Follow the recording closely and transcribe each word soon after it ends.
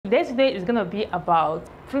Today's video is going to be about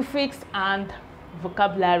prefix and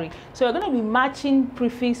vocabulary. So we're going to be matching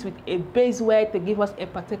prefix with a base word to give us a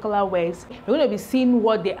particular word. We're going to be seeing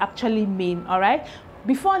what they actually mean. All right.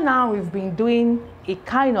 Before now, we've been doing a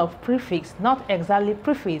kind of prefix, not exactly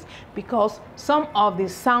prefix, because some of the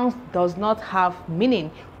sounds does not have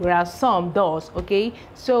meaning, whereas some does. Okay,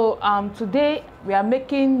 so today we are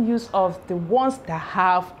making use of the ones that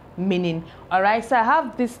have meaning. All right, so I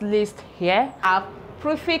have this list here. I have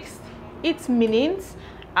prefix, its meanings.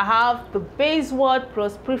 I have the base word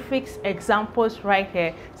plus prefix examples right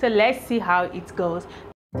here. So let's see how it goes.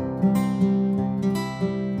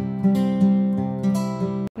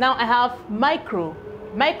 Now I have micro.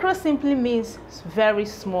 Micro simply means very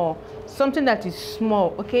small, something that is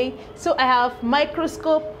small. Okay, so I have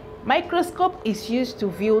microscope. Microscope is used to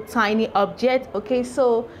view tiny objects. Okay,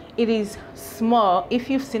 so it is small if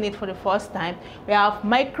you've seen it for the first time. We have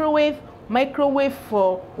microwave. Microwave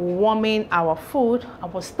for warming our food,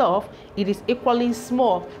 our stuff. It is equally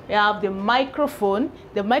small. We have the microphone.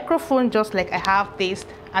 The microphone, just like I have this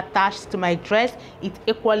attached to my dress, it's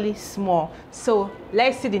equally small. So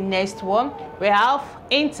let's see the next one. We have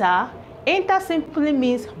inter. Inter simply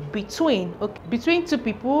means between. Okay, between two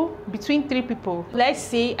people, between three people. Let's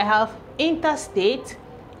see. I have interstate.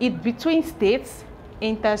 It between states.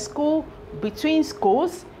 Interschool, between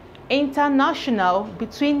schools. International,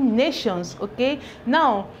 between nations. Okay,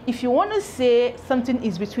 now if you want to say something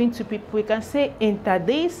is between two people, you can say inter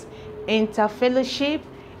this, inter fellowship,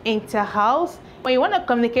 inter house. When you want to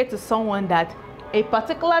communicate to someone that a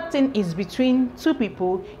particular thing is between two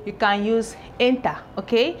people, you can use inter.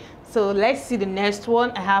 Okay, so let's see the next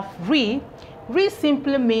one. I have re. Re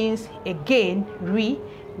simply means again. Re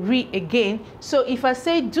again. So if I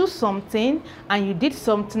say do something and you did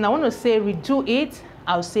something, I want to say redo it,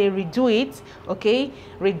 I'll say redo it. Okay,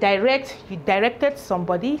 redirect, you directed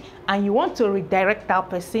somebody and you want to redirect that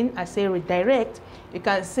person, I say redirect. You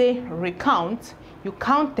can say recount, you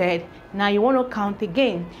counted, now you want to count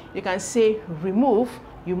again. You can say remove,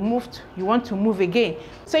 you moved, you want to move again.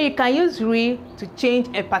 So you can use re to change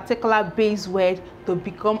a particular base word to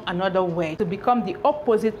become another word, to become the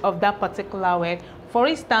opposite of that particular word. For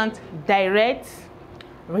instance, direct,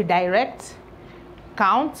 redirect,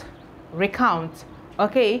 count, recount.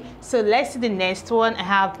 Okay, so let's see the next one. I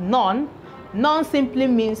have none. None simply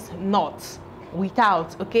means not,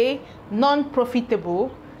 without. Okay, non-profitable.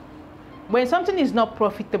 When something is not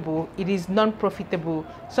profitable, it is non-profitable.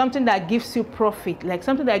 Something that gives you profit, like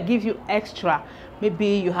something that gives you extra. Maybe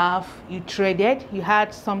you traded, you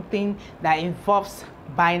had something that involves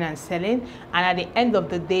buying and selling, and at the end of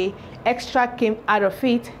the day, extra came out of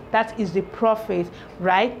it. That is the profit,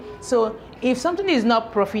 right? So if something is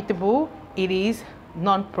not profitable, it is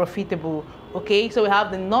non-profitable. Okay, so we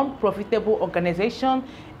have the non-profitable organization.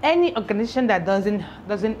 Any organization that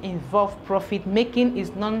doesn't involve profit making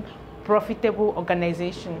is non-profitable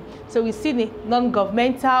organization. So we see the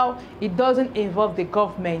non-governmental, it doesn't involve the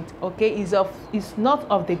government. Okay, it's not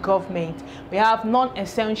of the government. We have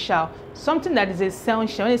non-essential, something that is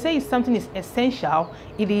essential. When they say something is essential,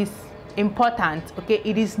 it is important. Okay,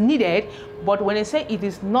 it is needed. But when they say it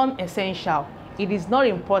is non-essential, it is not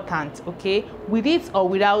important. Okay, with it or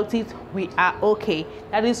without it, we are okay.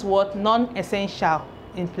 That is what non-essential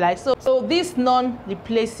implies. So this non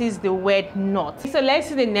replaces the word not. So let's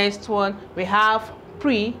see the next one. We have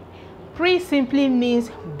pre. Pre simply means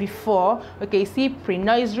before. Okay, see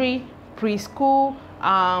pre-nursery, preschool,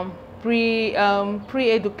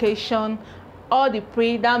 pre-education. All the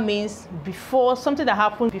pre, that means before, something that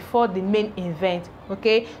happened before the main event.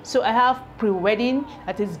 Okay, so I have pre-wedding,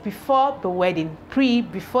 that is before the wedding. Pre,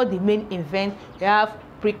 before the main event. We have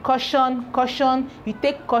precaution, caution, you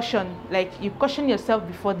take caution, like you caution yourself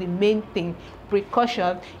before the main thing.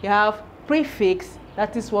 Precaution. You have prefix,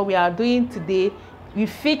 that is what we are doing today. We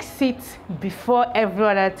fix it before every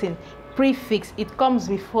other thing. Prefix, it comes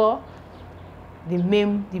before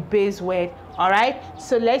the base word. All right,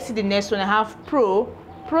 so let's see the next one. I have pro.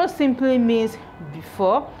 Pro simply means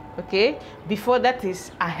before. Okay, before, that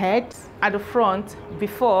is ahead, at the front,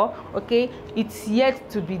 before. Okay, it's yet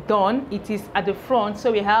to be done, it is at the front.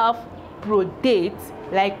 So we have pro date,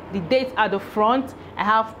 like the date at the front. I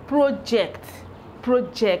have project.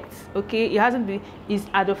 Okay, it hasn't been, is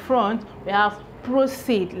at the front. We have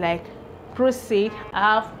proceed, like proceed. I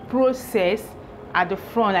have process at the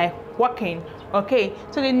front, like working. Okay,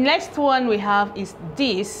 so the next one we have is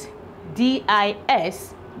this,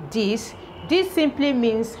 D-I-S, this. This simply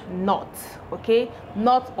means not. Okay,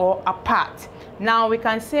 not or apart. Now we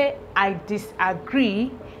can say I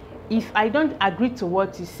disagree. If I don't agree to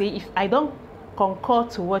what you say, if I don't concur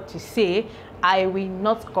to what you say, I will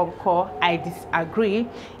not concur, I disagree.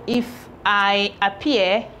 If I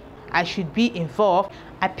appear, I should be involved.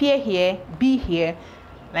 Appear here, be here.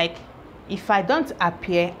 Like, if I don't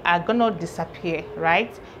appear, I'm gonna disappear,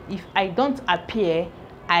 right? If I don't appear,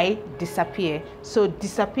 I disappear. So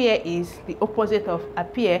disappear is the opposite of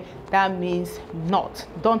appear. That means not,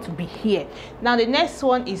 don't be here. Now the next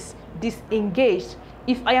one is disengaged.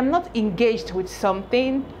 If I am not engaged with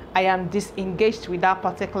something, I am disengaged with that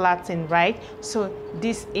particular thing, right? So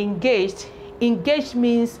disengaged, engaged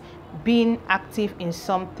means being active in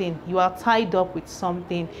something. You are tied up with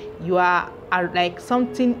something. You are like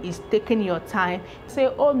something is taking your time. Say,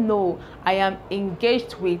 oh no, I am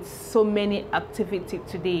engaged with so many activities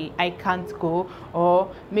today, I can't go.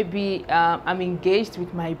 Or maybe I'm engaged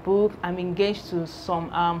with my book, I'm engaged to some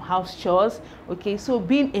house chores. Okay, so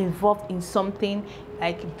being involved in something,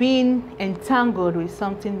 like being entangled with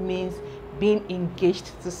something, means being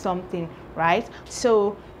engaged to something, right?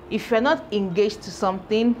 So if you're not engaged to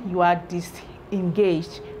something, you are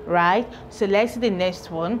disengaged, right? So let's see the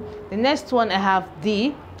next one. The next one I have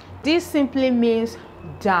D. This simply means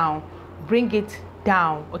down. Bring it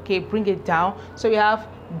down. Okay, bring it down. So we have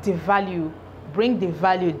devalue. Bring the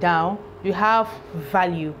value down. You have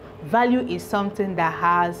value. Value is something that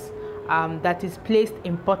has that is placed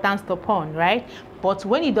importance upon, right? But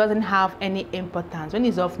when it doesn't have any importance, when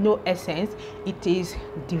it's of no essence, it is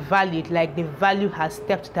devalued, like the value has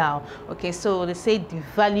stepped down. Okay, so they say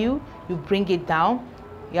devalue, you bring it down.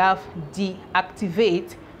 You have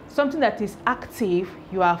deactivate, something that is active,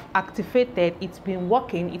 you have activated, it's been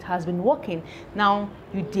working, it has been working. Now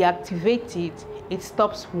you deactivate it, it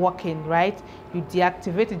stops working, right? You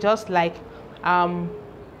deactivate it, just like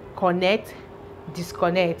connect,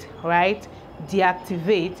 disconnect, right?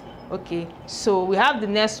 Deactivate. Okay, so we have the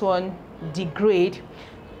next one, degrade.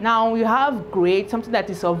 Now you have grade, something that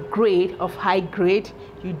is of grade, of high grade.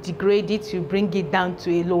 You degrade it, you bring it down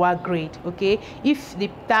to a lower grade. Okay, if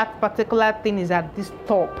that particular thing is at this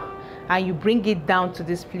top and you bring it down to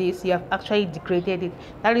this place, you have actually degraded it.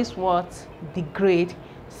 That is what degrade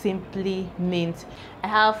simply means. I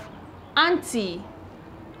have anti.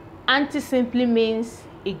 Anti simply means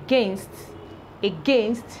against.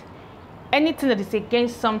 Against. Anything that is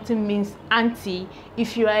against something means anti.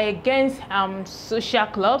 If you are against social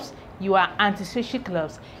clubs, you are anti-social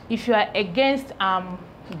clubs. If you are against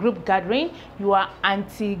group gathering, you are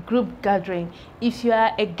anti-group gathering. If you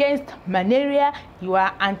are against malaria, you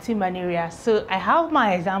are anti-malaria. So I have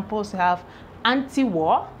my examples. I have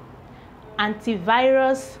anti-war,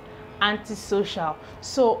 antivirus, antisocial.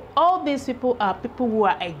 So all these people are people who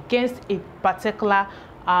are against a particular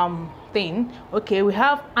thing. Okay, we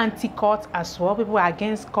have anti-cult as well. People are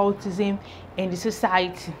against cultism in the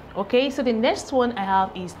society. Okay, so the next one I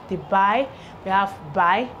have is the bi. We have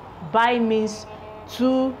bi. Bi means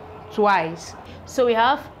two, twice. So we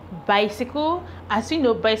have bicycle. As you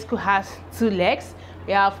know, bicycle has two legs.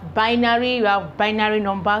 We have binary. We have binary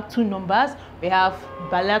number, two numbers. We have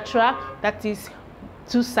bilateral, that is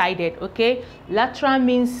two-sided. Okay, lateral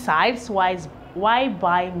means sides, while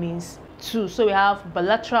bi means two. So we have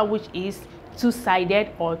bilateral, which is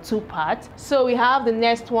two-sided or two parts. So we have the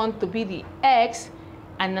next one to be the X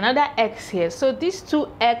and another X here. So these two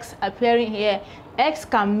X appearing here, X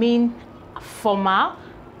can mean former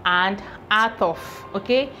and out of.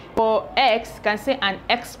 Okay, for X can say an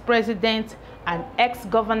ex-president, an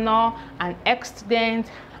ex-governor, an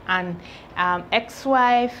ex-student, an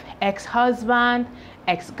ex-wife, ex-husband,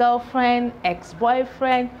 ex-girlfriend,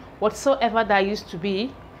 ex-boyfriend, whatsoever that used to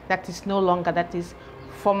be, that is no longer, that is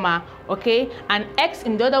former. Okay, and X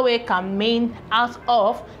in the other way can mean out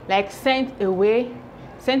of, like sent away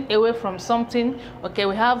from something. Okay,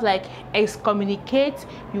 we have like excommunicate.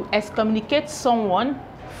 You excommunicate someone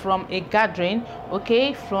from a gathering,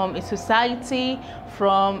 okay, from a society,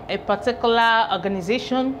 from a particular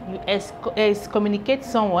organization. You excommunicate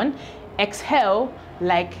someone. Exhale,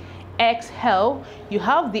 like exhale, you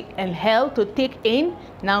have the inhale to take in.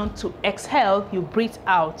 Now to exhale, you breathe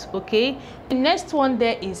out. Okay, the next one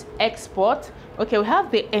there is export. Okay, we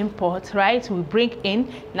have the import, right? We bring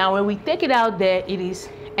in. Now when we take it out there, it is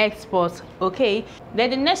export. Okay, then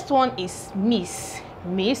the next one is miss.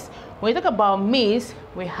 Miss, when we talk about miss,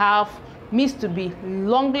 we have miss to be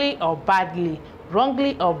wrongly or badly.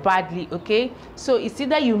 Wrongly or badly. Okay, so it's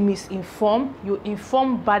either you misinform, you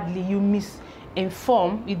inform badly, you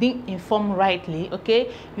misinform, you didn't inform rightly.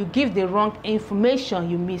 Okay, you give the wrong information,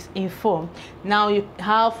 you misinform. Now you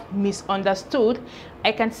have misunderstood.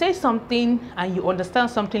 I can say something and you understand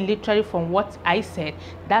something literally from what I said,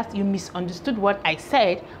 that you misunderstood what I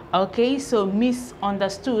said. Okay, so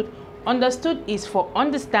misunderstood Understood is for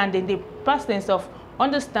understanding. The past tense of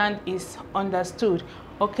understand is understood.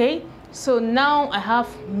 Okay, so now I have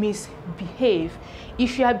misbehave.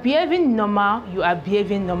 If you are behaving normal, you are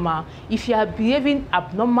behaving normal. If you are behaving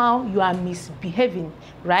abnormal, you are misbehaving,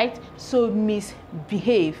 right? So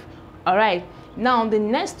misbehave. All right, now the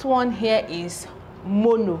next one here is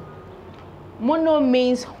mono. Mono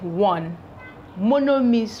means one. Mono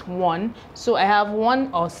means one, so I have one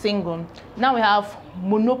or single. Now we have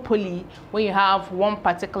monopoly, when you have one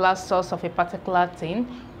particular source of a particular thing.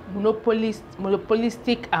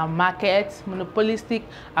 Monopolistic market, monopolistic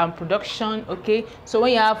production. Okay, so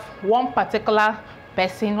when you have one particular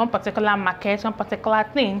person, one particular market, one particular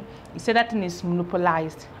thing, you say that thing is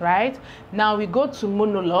monopolized, right? Now we go to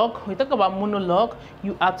monologue. We talk about monologue.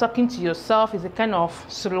 You are talking to yourself. It's a kind of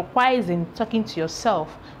soliloquizing, talking to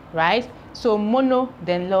yourself, right? So mono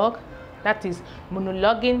then log, that is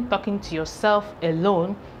monologuing, talking to yourself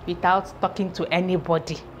alone without talking to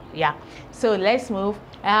anybody. Yeah, so let's move.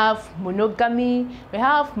 I have monogamy. We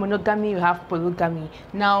have monogamy, we have polygamy.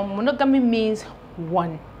 Now monogamy means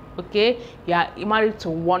one. Okay, you are married to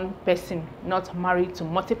one person, not married to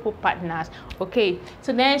multiple partners. Okay,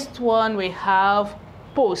 so next one we have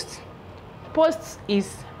post. Post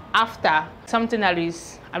is after something that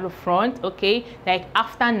is at the front. Okay, like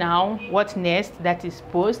after now, what next? That is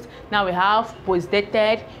post. Now we have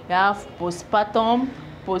post-dated, we have postpartum,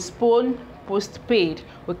 postpone, postpaid.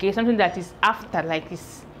 Okay, something that is after, like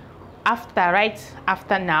it's after, right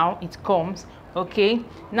after now it comes. Okay,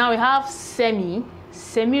 now we have semi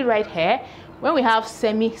right here. When we have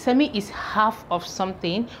semi is half of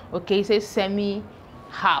something. Okay, say semi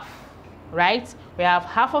half, right? We have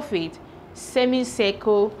half of it.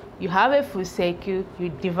 Semicircle, you have a full circle, you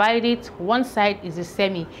divide it, one side is a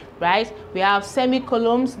semi, right? We have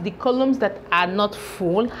semicolons, the columns that are not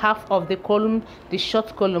full, half of the column, the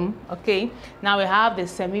short column. Okay, now we have the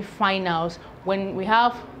semifinals. When we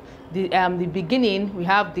have the beginning, we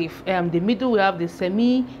have the middle, we have the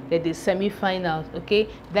semi, then the semifinals. Okay,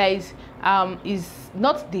 that is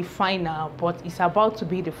not the final, but it's about to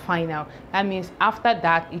be the final. That means after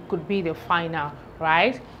that it could be the final,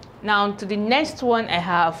 right? Now to the next one, I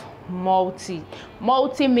have multi.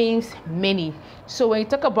 Multi means many. So when you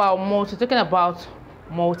talk about multi, talking about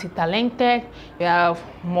multi-talented, you have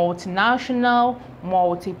multinational,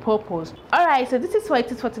 multi-purpose. All right, so this is what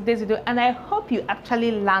it is for today's video, and I hope you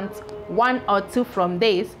actually learned one or two from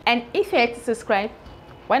this. And if you're yet to subscribe,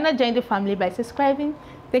 why not join the family by subscribing?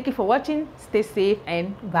 Thank you for watching. Stay safe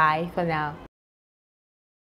and bye for now.